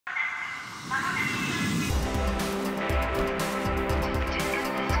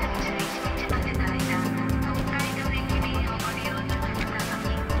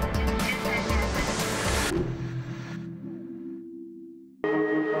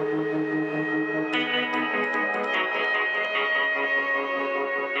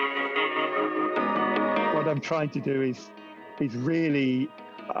What I'm trying to do is really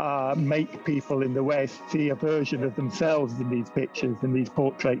make people in the West see a version of themselves in these pictures and these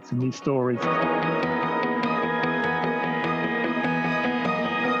portraits and these stories.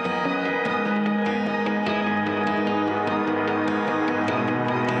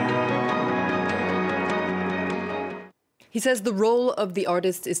 He says the role of the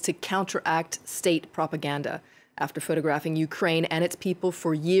artist is to counteract state propaganda. After photographing Ukraine and its people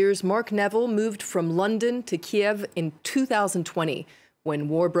for years, Mark Neville moved from London to Kyiv in 2020. When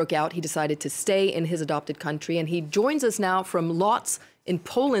war broke out, he decided to stay in his adopted country, and he joins us now from Lodz in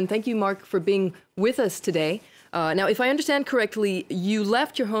Poland. Thank you, Mark, for being with us today. Now, if I understand correctly, you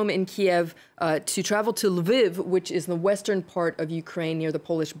left your home in Kyiv to travel to Lviv, which is the western part of Ukraine near the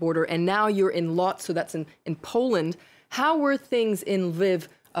Polish border, and now you're in Lodz, so that's in Poland. How were things in Lviv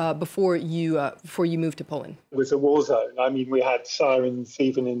before you moved to Poland? It was a war zone. I mean, we had sirens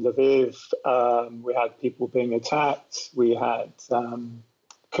even in Lviv. We had people being attacked. We had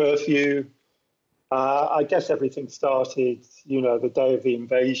curfew. I guess everything started, the day of the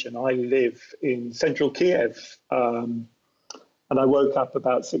invasion. I live in central Kyiv, and I woke up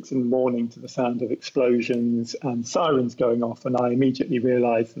about 6 a.m. to the sound of explosions and sirens going off, and I immediately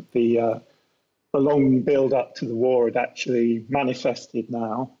realised that the long build-up to the war had actually manifested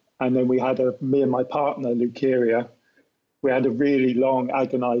now. And then we had me and my partner, Lukeria, we had a really long,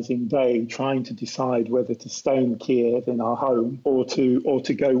 agonising day trying to decide whether to stay in Kyiv in our home or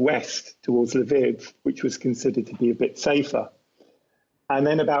to go west towards Lviv, which was considered to be a bit safer. And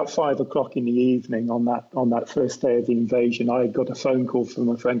then about 5 o'clock in the evening on that first day of the invasion, I got a phone call from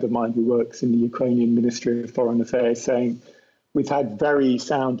a friend of mine who works in the Ukrainian Ministry of Foreign Affairs saying, we've had very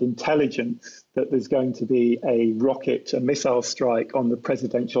sound intelligence that there's going to be a missile strike on the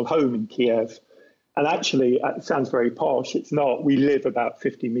presidential home in Kyiv. And actually, it sounds very posh. It's not. We live about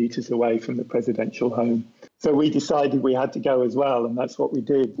 50 meters away from the presidential home. So we decided we had to go as well. And that's what we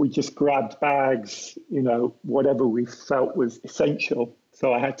did. We just grabbed bags, whatever we felt was essential.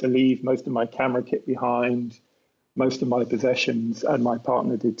 So I had to leave most of my camera kit behind, most of my possessions, and my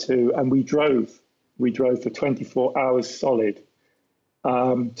partner did too. And we drove. We drove for 24 hours solid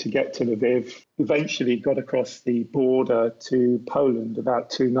to get to Lviv. Eventually got across the border to Poland about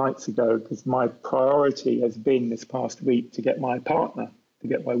 2 nights ago because my priority has been this past week to get my partner, to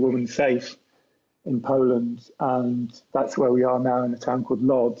get my woman safe in Poland. And that's where we are now in a town called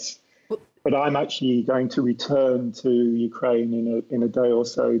Lodz. But I'm actually going to return to Ukraine in a day or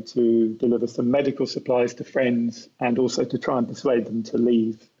so to deliver some medical supplies to friends and also to try and persuade them to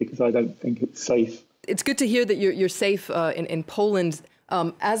leave because I don't think it's safe. It's good to hear that you're safe in Poland.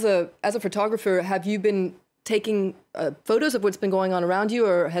 As a photographer, have you been taking photos of what's been going on around you,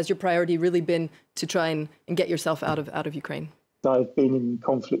 or has your priority really been to try and get yourself out of Ukraine? I've been in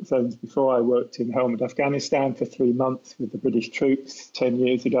conflict zones before. I worked in Helmand, Afghanistan for 3 months with the British troops 10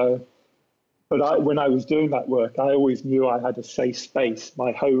 years ago. But when I was doing that work, I always knew I had a safe space,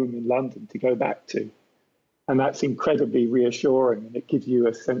 my home in London, to go back to. And that's incredibly reassuring, and it gives you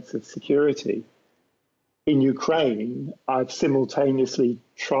a sense of security. In Ukraine, I've simultaneously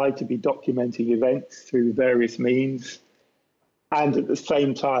tried to be documenting events through various means. And at the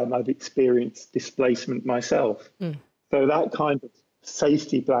same time, I've experienced displacement myself. So that kind of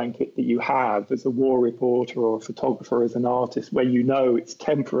safety blanket that you have as a war reporter or a photographer, as an artist, where you know it's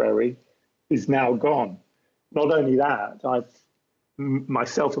temporary, is now gone. Not only that,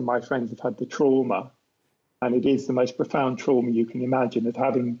 myself and my friends have had the trauma, and it is the most profound trauma you can imagine, of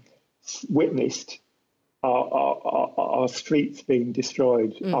having witnessed our streets being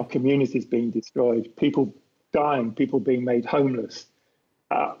destroyed, our communities being destroyed, people dying, people being made homeless.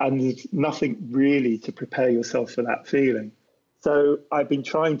 And there's nothing really to prepare yourself for that feeling. So I've been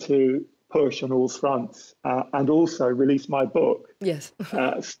trying to push on all fronts and also release my book. Yes.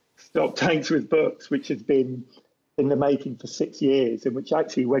 Stop Tanks with Books, which has been in the making for 6 years and which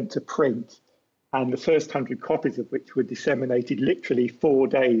actually went to print. And the first 100 copies of which were disseminated literally 4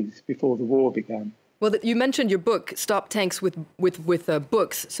 days before the war began. Well, you mentioned your book, Stop Tanks with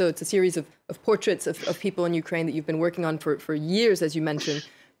Books. So it's a series of portraits of people in Ukraine that you've been working on for years, as you mentioned.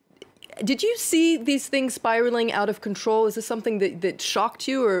 Did you see these things spiraling out of control? Is this something that shocked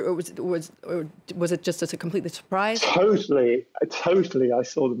you, or was it just a complete surprise? Totally. I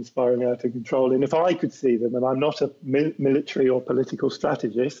saw them spiraling out of control. And if I could see them, and I'm not a military or political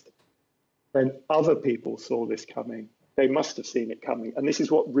strategist, then other people saw this coming. They must have seen it coming. And this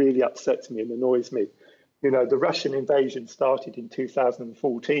is what really upsets me and annoys me. The Russian invasion started in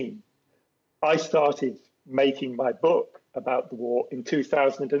 2014. I started making my book about the war in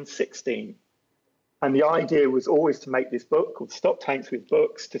 2016. And the idea was always to make this book called Stop Tanks with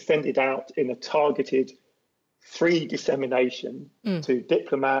Books, to send it out in a targeted free dissemination to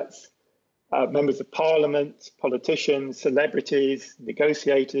diplomats, members of parliament, politicians, celebrities,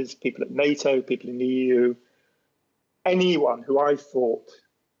 negotiators, people at NATO, people in the EU, anyone who I thought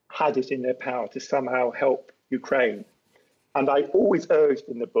had it in their power to somehow help Ukraine. And I always urged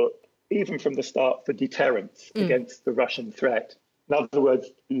in the book, even from the start, for deterrence against the Russian threat. In other words,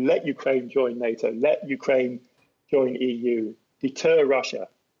 let Ukraine join NATO, let Ukraine join EU, deter Russia,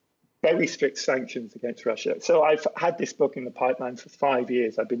 very strict sanctions against Russia. So I've had this book in the pipeline for 5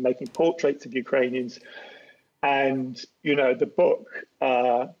 years. I've been making portraits of Ukrainians. And, you know, the book,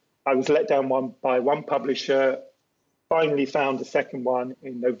 I was let down by one publisher, finally found a second one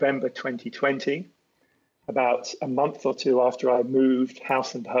in November 2020, about a month or two after I moved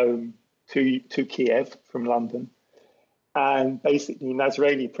house and home to Kyiv from London. And basically,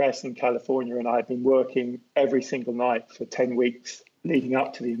 Nazreli Press in California and I have been working every single night for 10 weeks leading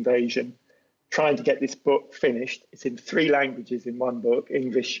up to the invasion, trying to get this book finished. It's in 3 languages in one book,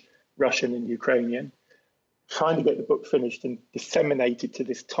 English, Russian, and Ukrainian. Trying to get the book finished and disseminated to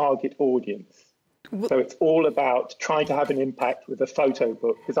this target audience. So it's all about trying to have an impact with a photo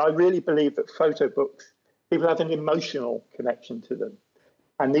book, because I really believe that photo books, people have an emotional connection to them.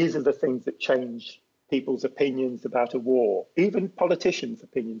 And these are the things that change people's opinions about a war, even politicians'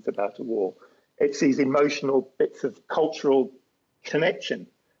 opinions about a war. It's these emotional bits of cultural connection.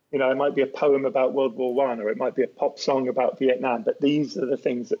 You know, it might be a poem about World War I, or it might be a pop song about Vietnam, but these are the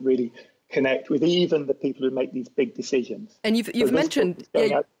things that really connect with even the people who make these big decisions. And you've mentioned...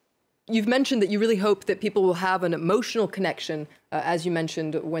 You've mentioned that you really hope that people will have an emotional connection, as you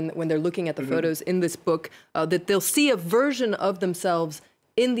mentioned, when they're looking at the photos in this book, that they'll see a version of themselves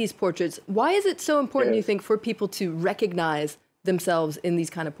in these portraits. Why is it so important, you think, for people to recognize themselves in these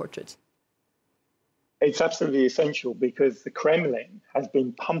kind of portraits? It's absolutely essential because the Kremlin has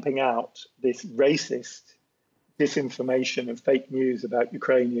been pumping out this racist disinformation and fake news about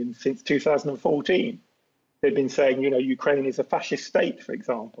Ukrainians since 2014. They've been saying, you know, Ukraine is a fascist state, for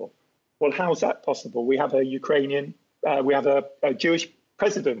example. Well, how is that possible? We have a Ukrainian, we have a Jewish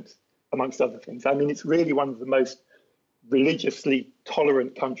president, amongst other things. I mean, it's really one of the most religiously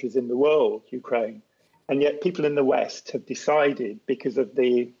tolerant countries in the world, Ukraine. And yet people in the West have decided, because of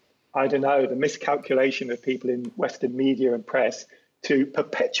the, I don't know, the miscalculation of people in Western media and press, to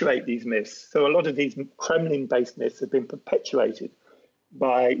perpetuate these myths. So a lot of these Kremlin-based myths have been perpetuated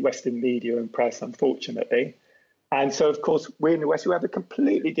by Western media and press, unfortunately. And so, of course, we in the West, we have a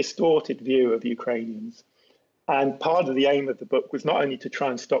completely distorted view of Ukrainians. And part of the aim of the book was not only to try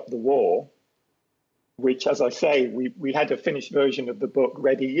and stop the war, which, as I say, we had a finished version of the book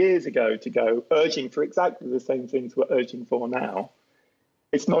ready years ago to go, urging for exactly the same things we're urging for now.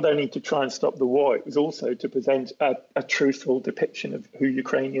 It's not only to try and stop the war, it was also to present a truthful depiction of who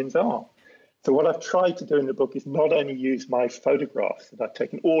Ukrainians are. So what I've tried to do in the book is not only use my photographs that I've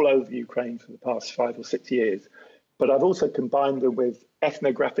taken all over Ukraine for the past 5 or 6 years, but I've also combined them with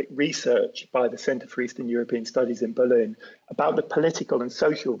ethnographic research by the Centre for Eastern European Studies in Berlin about the political and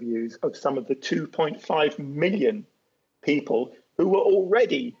social views of some of the 2.5 million people who were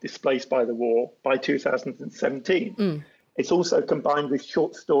already displaced by the war by 2017. It's also combined with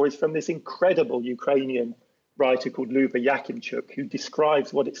short stories from this incredible Ukrainian writer called Luba Yakimchuk, who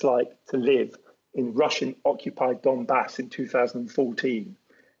describes what it's like to live in Russian-occupied Donbass in 2014.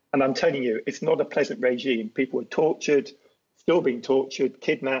 And I'm telling you, it's not a pleasant regime. People were tortured, still being tortured,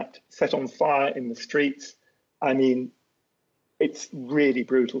 kidnapped, set on fire in the streets. I mean, it's really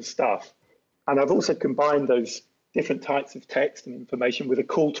brutal stuff. And I've also combined those different types of text and information with a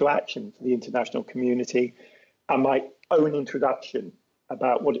call to action to the international community and my own introduction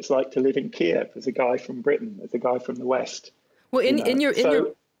about what it's like to live in Kyiv as a guy from Britain, as a guy from the West. Well, in your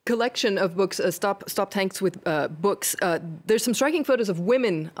collection of books, Stop Tanks with Books, there's some striking photos of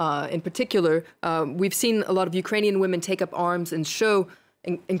women in particular. We've seen a lot of Ukrainian women take up arms and show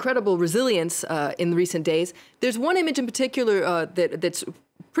incredible resilience in recent days. There's one image in particular that's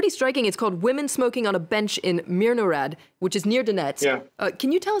pretty striking. It's called Women Smoking on a Bench in Mirnorad, which is near Donetsk. Yeah.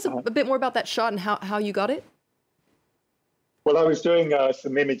 Can you tell us a bit more about that shot and how you got it? Well, I was doing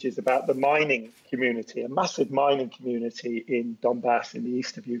some images about the mining community, a massive mining community in Donbass in the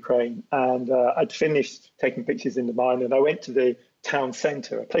east of Ukraine. And I'd finished taking pictures in the mine and I went to the town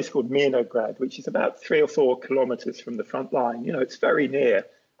center, a place called Mirnograd, which is about 3 or 4 kilometers from the front line. You know, it's very near.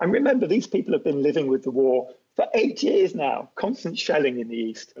 And remember, these people have been living with the war for 8 years now, constant shelling in the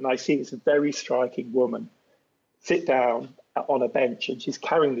east. And I see this very striking woman sit down on a bench and she's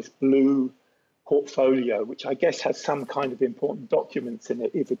carrying this blue portfolio, which I guess has some kind of important documents in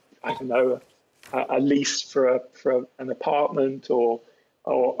it, either, I don't know, a lease for an apartment or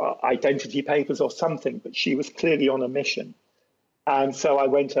identity papers or something, but she was clearly on a mission. And so I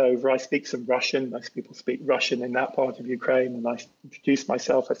went over, I speak some Russian, most people speak Russian in that part of Ukraine, and I introduced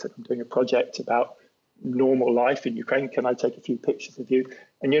myself. I said, I'm doing a project about normal life in Ukraine. Can I take a few pictures of you?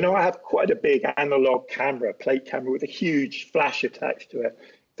 And I have quite a big analog camera, plate camera with a huge flash attached to it.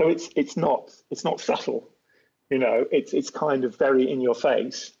 So it's not subtle, it's kind of very in your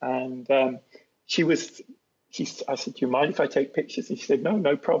face. And I said, do you mind if I take pictures? And she said,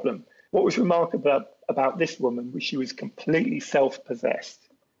 no problem. What was remarkable about this woman was she was completely self-possessed,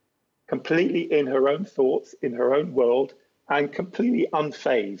 completely in her own thoughts, in her own world, and completely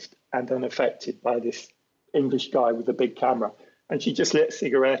unfazed and unaffected by this English guy with a big camera. And she just lit a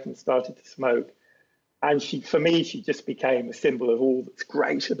cigarette and started to smoke. And for me, she just became a symbol of all that's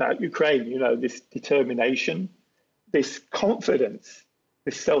great about Ukraine, this determination, this confidence,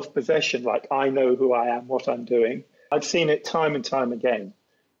 this self-possession, like I know who I am, what I'm doing. I've seen it time and time again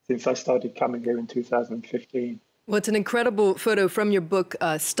since I started coming here in 2015. Well, it's an incredible photo from your book,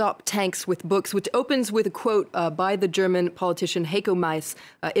 Stop Tanks with Books, which opens with a quote by the German politician Heiko Maas.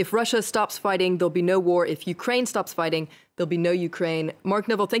 If Russia stops fighting, there'll be no war. If Ukraine stops fighting, there'll be no Ukraine. Mark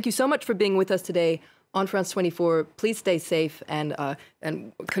Neville, thank you so much for being with us today on France 24. Please stay safe and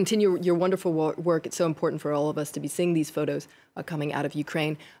continue your wonderful work. It's so important for all of us to be seeing these photos coming out of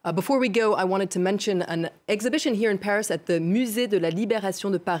Ukraine. Before we go, I wanted to mention an exhibition here in Paris at the Musée de la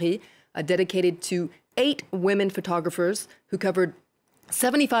Libération de Paris, dedicated to 8 women photographers who covered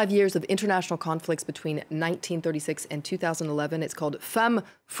 75 years of international conflicts between 1936 and 2011. It's called Femmes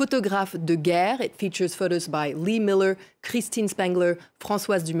photographes de guerre. It features photos by Lee Miller, Christine Spengler,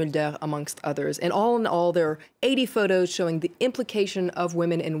 Françoise Dumulder, amongst others. And all in all, there are 80 photos showing the implication of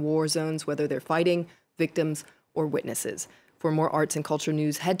women in war zones, whether they're fighting, victims, or witnesses. For more arts and culture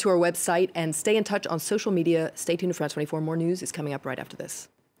news, head to our website and stay in touch on social media. Stay tuned to France 24. More news is coming up right after this.